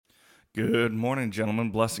Good morning,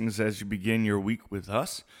 gentlemen. Blessings as you begin your week with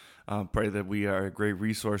us. Pray that we are a great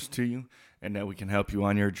resource to you and that we can help you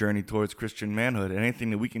on your journey towards Christian manhood. Anything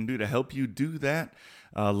that we can do to help you do that,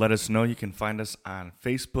 let us know. You can find us on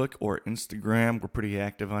Facebook or Instagram. We're pretty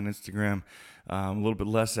active on Instagram, a little bit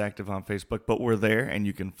less active on Facebook, but we're there and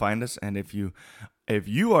you can find us. And if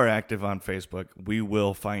you are active on Facebook, we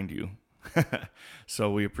will find you.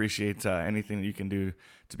 So we appreciate anything that you can do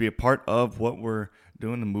to be a part of what we're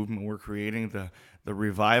doing, the movement we're creating, the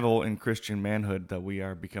revival in Christian manhood that we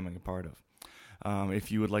are becoming a part of.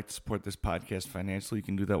 If you would like to support this podcast financially, you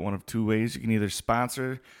can do that one of two ways. You can either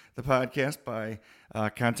sponsor the podcast by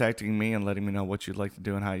contacting me and letting me know what you'd like to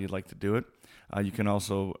do and how you'd like to do it. You can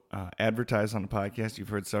also advertise on the podcast. You've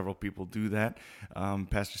heard several people do that.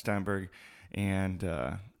 Pastor Steinberg and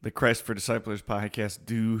the Christ for Disciplers podcast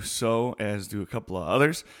do so, as do a couple of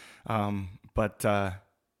others. But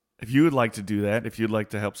if you would like to do that, if you'd like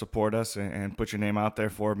to help support us and put your name out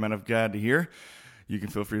there for men of God to hear, you can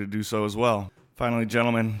feel free to do so as well. Finally,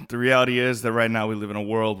 gentlemen, the reality is that right now we live in a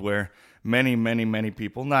world where many, many, many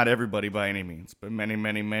people, not everybody by any means, but many,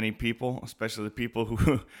 many, many people, especially the people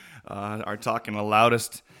who are talking the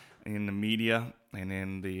loudest in the media and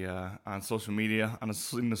in the on social media,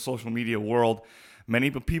 in the social media world,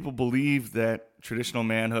 many people believe that traditional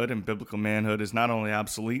manhood and biblical manhood is not only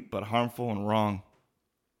obsolete but harmful and wrong.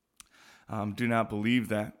 Do not believe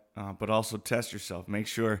that, but also test yourself. Make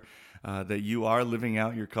sure that you are living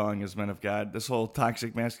out your calling as men of God. This whole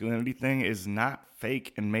toxic masculinity thing is not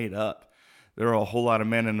fake and made up. There are a whole lot of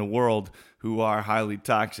men in the world who are highly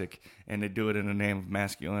toxic, and they do it in the name of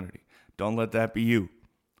masculinity. Don't let that be you.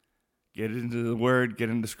 Get into the Word, get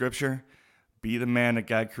into Scripture. Be the man that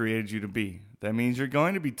God created you to be. That means you're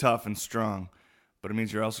going to be tough and strong, but it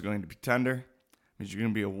means you're also going to be tender. It means you're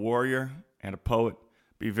going to be a warrior and a poet.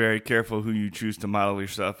 Be very careful who you choose to model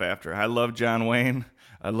yourself after. I love John Wayne.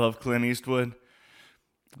 I love Clint Eastwood.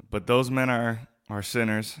 But those men are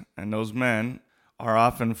sinners, and those men are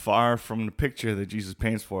often far from the picture that Jesus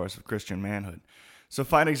paints for us of Christian manhood. So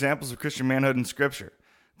find examples of Christian manhood in Scripture.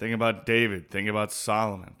 Think about David. Think about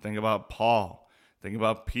Solomon. Think about Paul. Think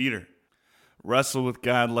about Peter. Wrestle with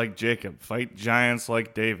God like Jacob. Fight giants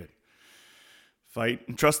like David. Fight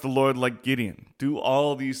and trust the Lord like Gideon. Do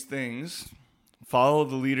all these things. Follow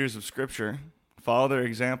the leaders of Scripture, follow their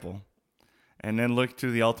example, and then look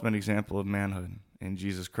to the ultimate example of manhood in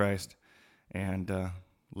Jesus Christ, and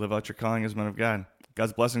live out your calling as men of God.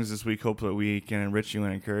 God's blessings this week. Hope that we can enrich you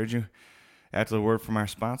and encourage you. After the word from our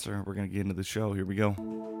sponsor, we're going to get into the show. Here we go.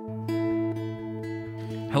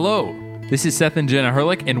 Hello, this is Seth and Jenna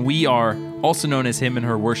Herlick, and we are also known as Him and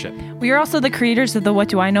Her Worship. We are also the creators of the What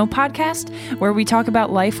Do I Know podcast, where we talk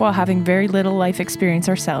about life while having very little life experience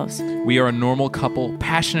ourselves. We are a normal couple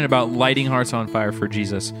passionate about lighting hearts on fire for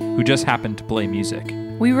Jesus, who just happen to play music.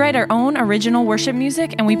 We write our own original worship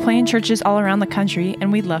music, and we play in churches all around the country,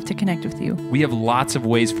 and we'd love to connect with you. We have lots of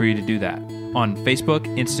ways for you to do that. On Facebook,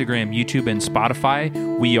 Instagram, YouTube, and Spotify,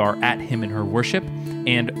 we are at Him and Her Worship,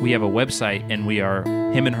 and we have a website, and we are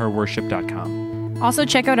himandherworship.com. Also,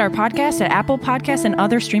 check out our podcast at Apple Podcasts and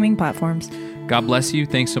other streaming platforms. God bless you.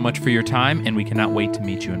 Thanks so much for your time, and we cannot wait to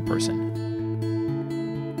meet you in person.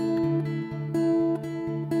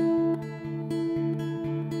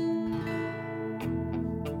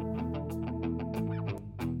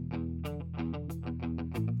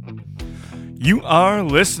 You are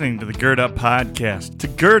listening to the Gird Up Podcast. To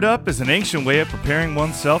gird up is an ancient way of preparing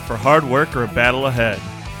oneself for hard work or a battle ahead.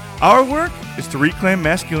 Our work is to reclaim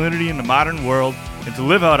masculinity in the modern world and to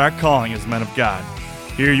live out our calling as men of God.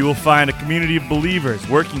 Here you will find a community of believers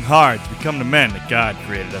working hard to become the men that God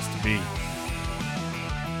created us to be.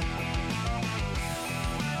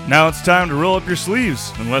 Now it's time to roll up your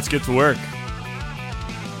sleeves and let's get to work.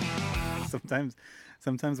 Sometimes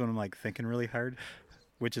when I'm like thinking really hard,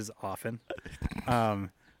 which is often, I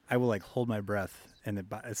will like hold my breath, and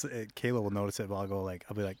Kayla will notice it. But I'll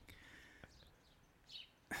be like,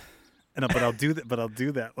 but I'll do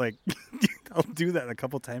that. Like, I'll do that a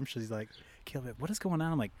couple times. She's like, Kayla, what is going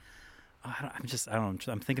on? I'm like,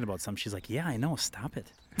 I'm thinking about something. She's like, yeah, I know. Stop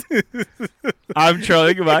it. I'm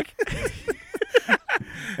Charlie Gabach.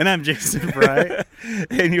 And I'm Jason Fry.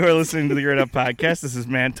 And you are listening to the Gird Up Podcast. This is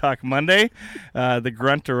Man Talk Monday. The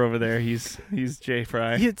grunter over there, he's Jay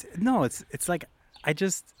Fry. It's like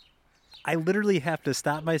I literally have to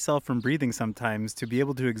stop myself from breathing sometimes to be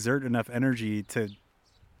able to exert enough energy to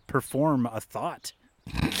perform a thought.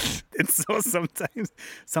 And so sometimes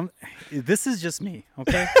this is just me,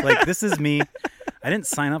 okay? Like, this is me. I didn't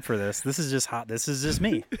sign up for this. This is just hot. This is just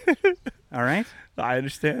me. All right? I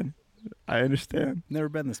understand. Never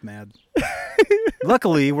been this mad.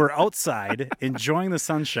 Luckily, we're outside enjoying the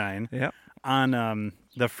sunshine Yep. on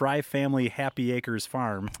the Fry family Happy Acres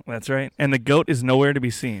farm. That's right. And the goat is nowhere to be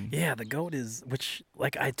seen. Yeah, the goat is, which,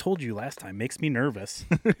 like I told you last time, makes me nervous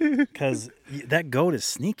because that goat is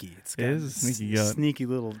sneaky. It is a sneaky goat. Sneaky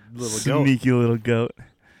little goat. Sneaky little goat.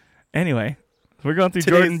 Anyway, we're going through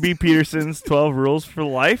Today's- Jordan B. Peterson's 12 Rules for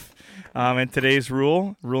Life. And today's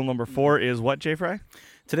rule number 4, is what, Jay Fry?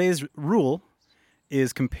 Today's rule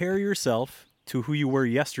is compare yourself to who you were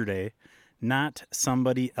yesterday, not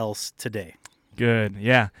somebody else today. Good,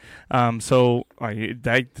 yeah. So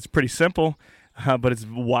it's pretty simple, but it's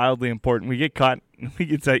wildly important. We get caught.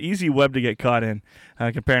 It's an easy web to get caught in,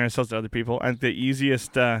 comparing ourselves to other people. And the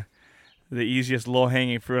easiest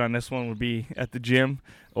low-hanging fruit on this one would be at the gym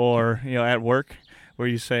or at work, where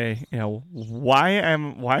you say, why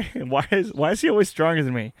is he always stronger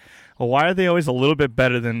than me? Well, why are they always a little bit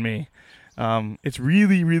better than me? It's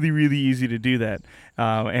really, really, really easy to do that.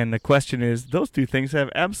 And the question is, those two things have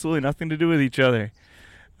absolutely nothing to do with each other.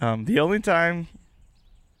 The only time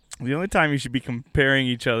you should be comparing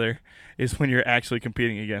each other is when you're actually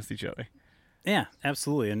competing against each other. Yeah,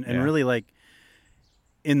 absolutely. And Yeah. really, like,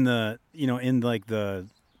 in the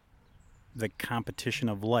competition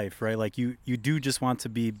of life, right? Like you do just want to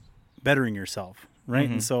be bettering yourself, right?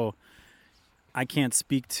 Mm-hmm. And so I can't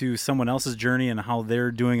speak to someone else's journey and how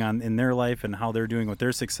they're doing in their life and how they're doing with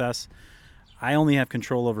their success. I only have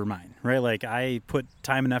control over mine, right? Like I put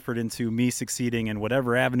time and effort into me succeeding in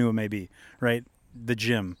whatever avenue it may be, right? The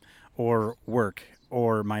gym or work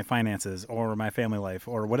or my finances or my family life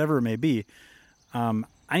or whatever it may be.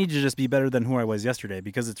 I need to just be better than who I was yesterday,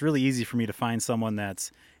 because it's really easy for me to find someone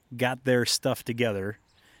that's got their stuff together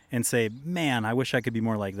and say, man, I wish I could be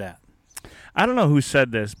more like that. I don't know who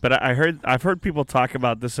said this, but I've heard people talk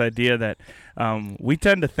about this idea that we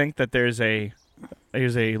tend to think that there's a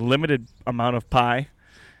limited amount of pie,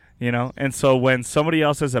 and so when somebody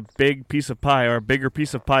else has a big piece of pie or a bigger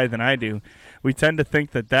piece of pie than I do, we tend to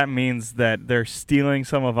think that means that they're stealing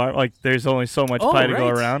some of our, like there's only so much pie to go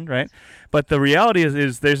right. around, right? But the reality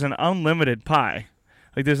is there's an unlimited pie.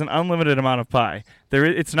 Like there's an unlimited amount of pie.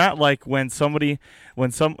 It's not like when somebody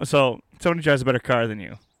drives a better car than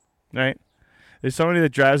you, right? There's somebody that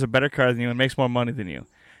drives a better car than you and makes more money than you.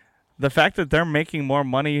 The fact that they're making more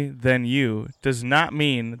money than you does not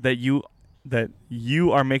mean that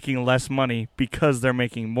you are making less money because they're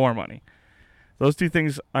making more money. Those two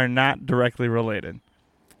things are not directly related.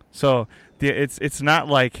 So it's not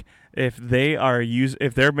like if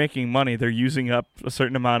they're making money, they're using up a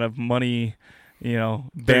certain amount of money,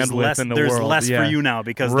 bandwidth in the world. There's less for you now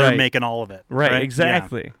because they're making all of it. Right,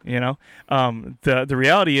 exactly. Yeah. The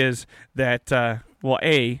reality is that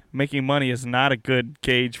making money is not a good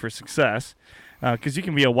gauge for success, because you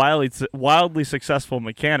can be a wildly successful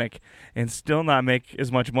mechanic and still not make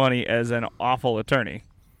as much money as an awful attorney.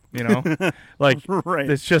 Like Right.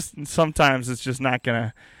 it's just sometimes it's just not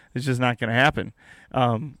gonna happen.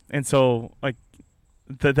 And so like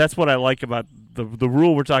that's what I like about the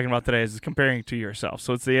rule we're talking about today is comparing to yourself.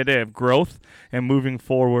 So it's the idea of growth and moving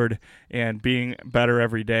forward and being better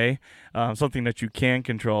every day, something that you can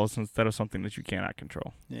control instead of something that you cannot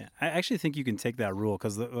control. Yeah, I actually think you can take that rule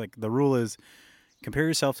because the rule is compare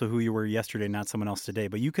yourself to who you were yesterday, not someone else today.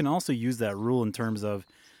 But you can also use that rule in terms of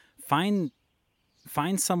find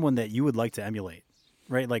someone that you would like to emulate,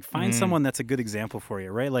 right? Like find someone that's a good example for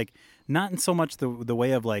you, right? Like not in so much the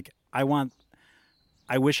way of like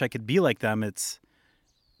I wish I could be like them. It's,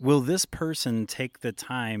 will this person take the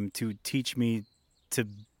time to teach me to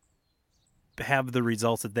have the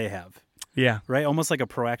results that they have? Yeah. Right? Almost like a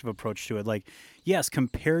proactive approach to it. Like, yes,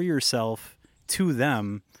 compare yourself to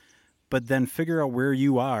them, but then figure out where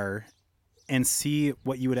you are and see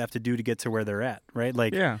what you would have to do to get to where they're at, right?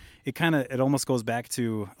 Like, Yeah. it almost goes back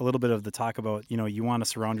to a little bit of the talk about, you want to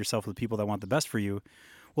surround yourself with people that want the best for you.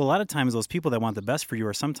 Well, a lot of times those people that want the best for you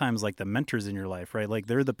are sometimes like the mentors in your life, right? Like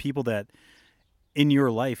they're the people that in your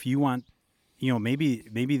life you want, maybe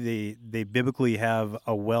they biblically have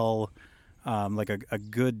a like a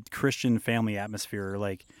good Christian family atmosphere.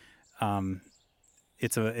 Like,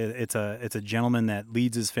 it's a gentleman that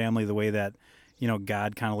leads his family the way that,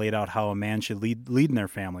 God kind of laid out how a man should lead in their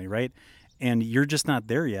family, right? And you're just not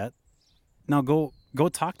there yet. Now go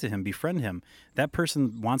talk to him, befriend him. That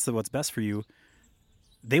person wants what's best for you.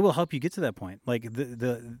 They will help you get to that point. Like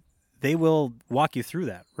they will walk you through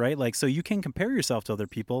that, right? Like, so you can compare yourself to other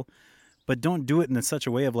people, but don't do it in such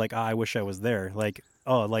a way of like, I wish I was there. Like,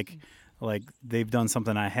 like they've done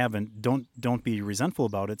something I haven't. Don't be resentful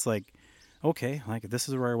about it. It's like, okay, like this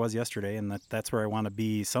is where I was yesterday and that's where I want to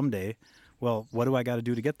be someday. Well, what do I got to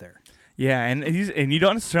do to get there? Yeah, and you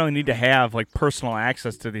don't necessarily need to have like personal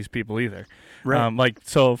access to these people either. Right.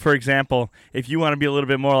 So for example, if you want to be a little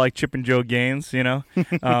bit more like Chip and Joe Gaines,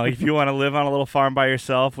 if you want to live on a little farm by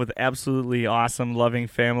yourself with absolutely awesome, loving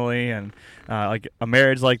family and like a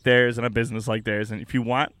marriage like theirs and a business like theirs, and if you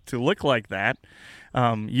want to look like that,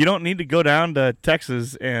 you don't need to go down to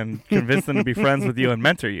Texas and convince them to be friends with you and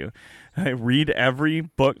mentor you. Read every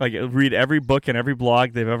book, read every book and every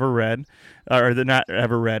blog they've ever read, or they're not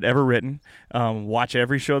ever read, ever written. Watch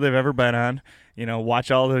every show they've ever been on.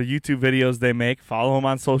 Watch all the YouTube videos they make. Follow them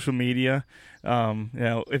on social media.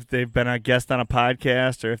 If they've been a guest on a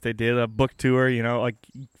podcast or if they did a book tour,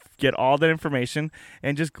 get all that information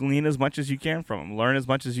and just glean as much as you can from them. Learn as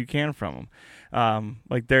much as you can from them.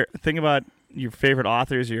 Think about your favorite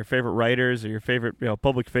authors or your favorite writers or your favorite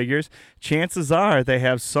public figures. Chances are they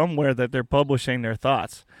have somewhere that they're publishing their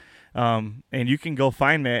thoughts, and you can go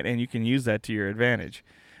find that and you can use that to your advantage.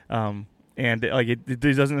 It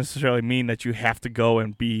doesn't necessarily mean that you have to go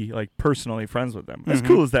and be like personally friends with them, as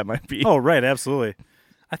cool as that might be. Oh, right, absolutely.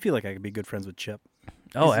 I feel like I could be good friends with Chip.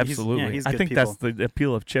 Oh, absolutely. He's I good think people. that's the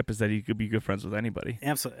appeal of Chip, is that he could be good friends with anybody.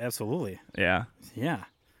 Absolutely. Yeah. Yeah.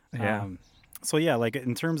 Yeah. So yeah, like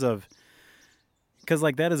in terms of, because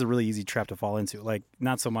like that is a really easy trap to fall into. Like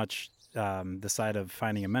not so much the side of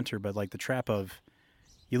finding a mentor, but like the trap of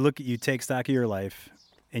you take stock of your life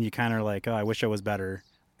and you kind of like, oh, I wish I was better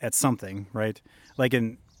at something, right? Like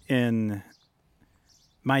in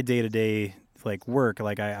my day-to-day like work,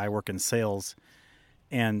 like I work in sales,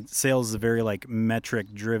 and sales is a very like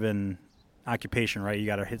metric driven occupation, right? You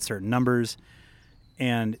got to hit certain numbers,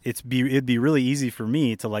 and it'd be really easy for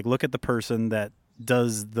me to like look at the person that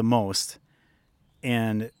does the most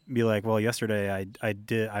and be like, well, yesterday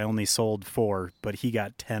I only sold 4, but he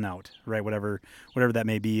got 10 out, right? Whatever that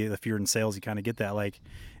may be. If you're in sales, you kind of get that. Like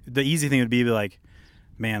the easy thing would be like,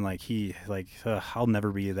 man, like I'll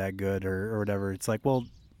never be that good or whatever. It's like, well,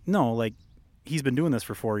 no, like he's been doing this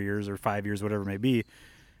for 4 years or 5 years, whatever it may be.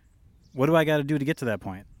 What do I got to do to get to that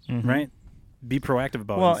point? Mm-hmm. Right? Be proactive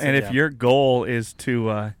about it. Well, and if your goal is just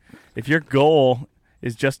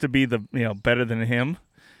to be the better than him,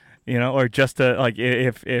 or just to like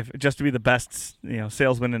if just to be the best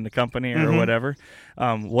salesman in the company or whatever,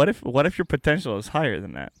 what if your potential is higher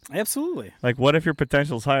than that? Absolutely. Like what if your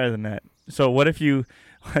potential is higher than that? So what if you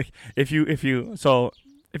like if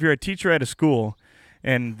you're a teacher at a school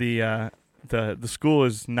and the school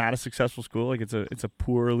is not a successful school, like it's a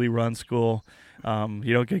poorly run school,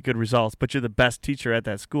 you don't get good results, but you're the best teacher at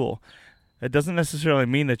that school. It doesn't necessarily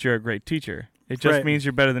mean that you're a great teacher. It just means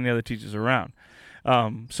you're better than the other teachers around.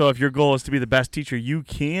 So if your goal is to be the best teacher you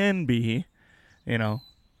can be,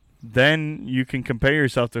 then you can compare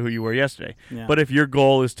yourself to who you were yesterday. Yeah. But if your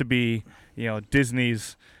goal is to be,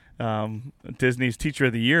 Disney's Teacher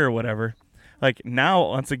of the Year or whatever, like now,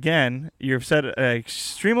 once again, you've set an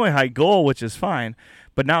extremely high goal, which is fine,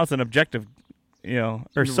 but now it's an objective,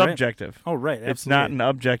 or subjective. Oh, right. Absolutely. It's not an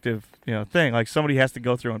objective, thing. Like somebody has to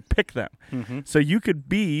go through and pick them. Mm-hmm. So you could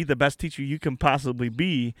be the best teacher you can possibly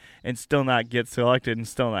be and still not get selected and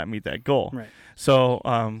still not meet that goal. Right. So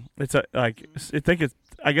I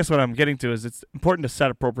guess what I'm getting to is it's important to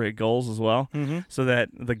set appropriate goals as well, so that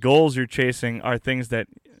the goals you're chasing are things that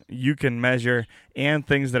you can measure and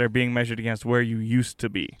things that are being measured against where you used to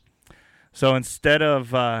be. So instead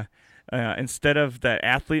of that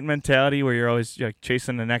athlete mentality where you're always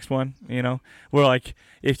chasing the next one, where like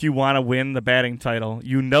if you want to win the batting title,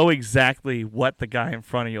 exactly what the guy in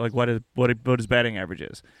front of you, like what his batting average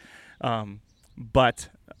is. But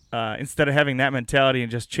instead of having that mentality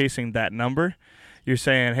and just chasing that number, you're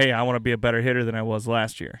saying, hey, I want to be a better hitter than I was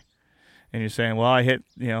last year. And you're saying, well, I hit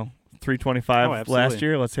 325 last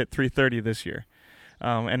year. Let's hit 330 this year.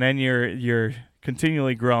 And then you're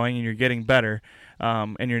continually growing and you're getting better.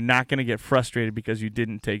 And you're not going to get frustrated because you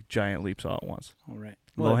didn't take giant leaps all at once. All right.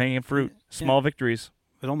 Low-hanging fruit, small victories.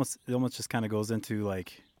 It almost just kind of goes into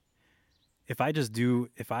like, if I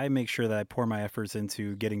make sure that I pour my efforts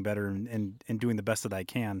into getting better and doing the best that I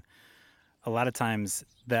can, a lot of times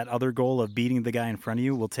that other goal of beating the guy in front of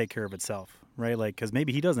you will take care of itself, right? Like, because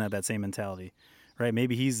maybe he doesn't have that same mentality, right?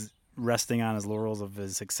 Maybe he's resting on his laurels of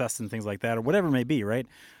his success and things like that, or whatever it may be, right?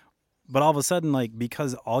 But all of a sudden, like,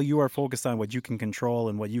 because all you are focused on what you can control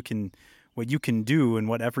and what you can do and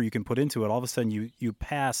what effort you can put into it, all of a sudden you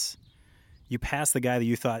pass the guy that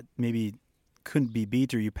you thought maybe couldn't be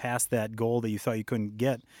beat, or you pass that goal that you thought you couldn't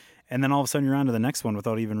get, and then all of a sudden you're on to the next one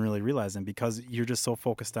without even really realizing, because you're just so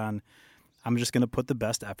focused on, I'm just going to put the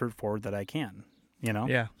best effort forward that I can,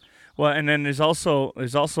 Yeah. Well, and then there's also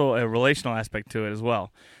a relational aspect to it as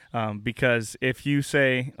well, because if you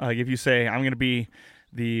say I'm going to be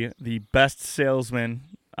the best salesman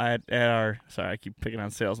at our. Sorry, I keep picking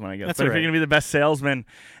on salesman. I guess. That's But if all you're right. gonna be the best salesman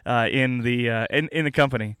in the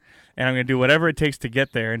company, and I'm gonna do whatever it takes to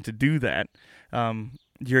get there, and to do that,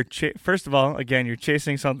 you're first of all, again, you're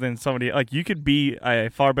chasing somebody like you could be a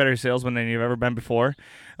far better salesman than you've ever been before,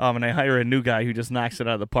 and I hire a new guy who just knocks it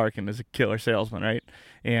out of the park and is a killer salesman, right?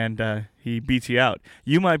 And he beats you out.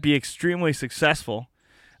 You might be extremely successful,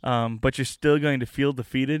 but you're still going to feel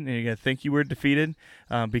defeated, and you're going to think you were defeated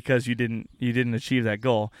because you didn't achieve that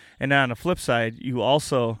goal. And now on the flip side, you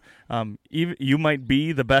also you might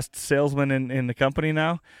be the best salesman in the company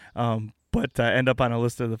now, but end up on a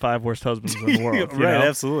list of the 5 worst husbands in the world. Right, you know?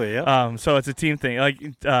 absolutely. Yeah. So it's a team thing. Like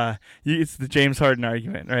it's the James Harden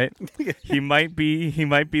argument, right? he might be the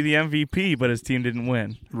MVP, but his team didn't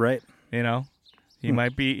win. Right. You know, he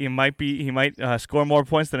might score more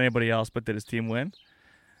points than anybody else, but did his team win?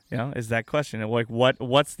 You know, is that question. Like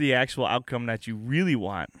what's the actual outcome that you really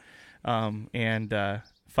want? And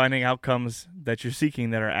finding outcomes that you're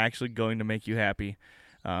seeking that are actually going to make you happy,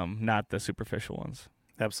 not the superficial ones.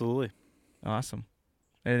 Absolutely. Awesome.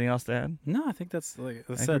 Anything else to add? No, I think that's like I I think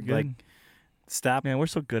we're said. good. Like, stop. Man, we're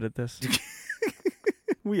so good at this.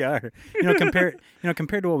 We are. Compared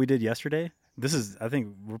to what we did yesterday, I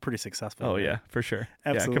think we're pretty successful. Oh, yeah, for sure.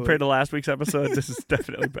 Absolutely. Yeah, compared to last week's episode, this is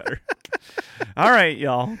definitely better. All right,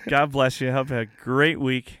 y'all. God bless you. Have a great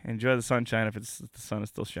week. Enjoy the sunshine if the sun is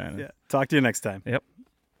still shining. Yeah. Talk to you next time. Yep.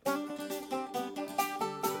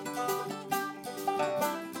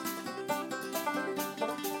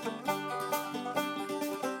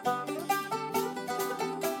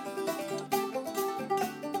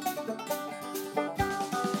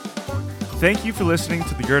 Thank you for listening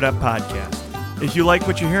to the Gird Up Podcast. If you like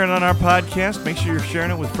what you're hearing on our podcast, make sure you're sharing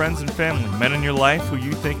it with friends and family, men in your life who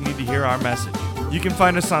you think need to hear our message. You can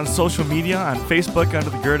find us on social media, on Facebook under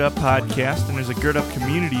the Gird Up Podcast, and there's a Gird Up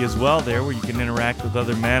community as well there where you can interact with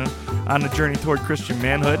other men on the journey toward Christian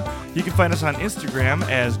manhood. You can find us on Instagram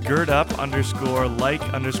as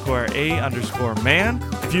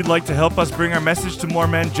girdup_like_a_man. If you'd like to help us bring our message to more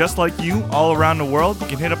men just like you all around the world, you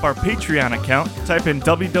can hit up our Patreon account. Type in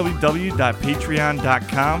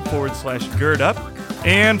www.patreon.com/girdup.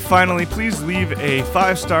 And finally, please leave a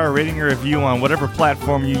 5-star rating or review on whatever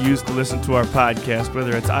platform you use to listen to our podcast,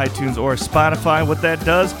 whether it's iTunes or Spotify. What that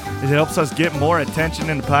does is it helps us get more attention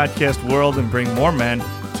in the podcast world and bring more men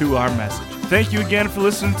to our message. Thank you again for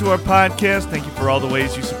listening to our podcast. Thank you for all the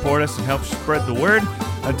ways you support us and help spread the word.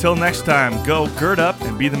 Until next time, go gird up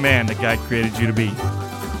and be the man that God created you to be.